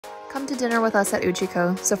Come to dinner with us at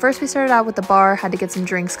Uchiko. So first we started out with the bar, had to get some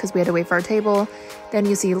drinks because we had to wait for our table. Then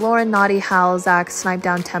you see Lauren, Naughty, Hal, Zach,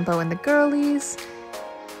 Snip3down, Tempo, and the girlies.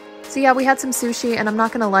 So yeah, we had some sushi, and I'm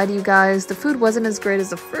not gonna lie to you guys, the food wasn't as great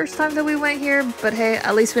as the first time that we went here, but hey,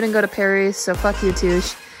 at least we didn't go to Paris, so fuck you,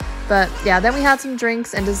 Touche. But yeah, then we had some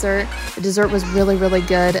drinks and dessert. The dessert was really, really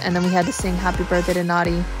good, and then we had to sing Happy Birthday to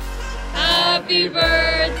Naughty. Happy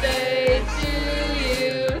birthday to you!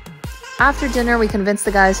 After dinner, we convinced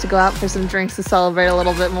the guys to go out for some drinks to celebrate a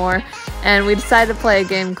little bit more, and we decided to play a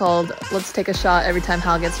game called Let's Take a Shot every time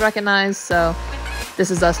Hal gets recognized, so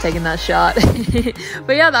this is us taking that shot.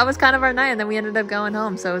 But yeah, that was kind of our night, and then we ended up going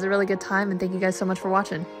home, so it was a really good time, and thank you guys so much for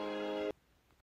watching.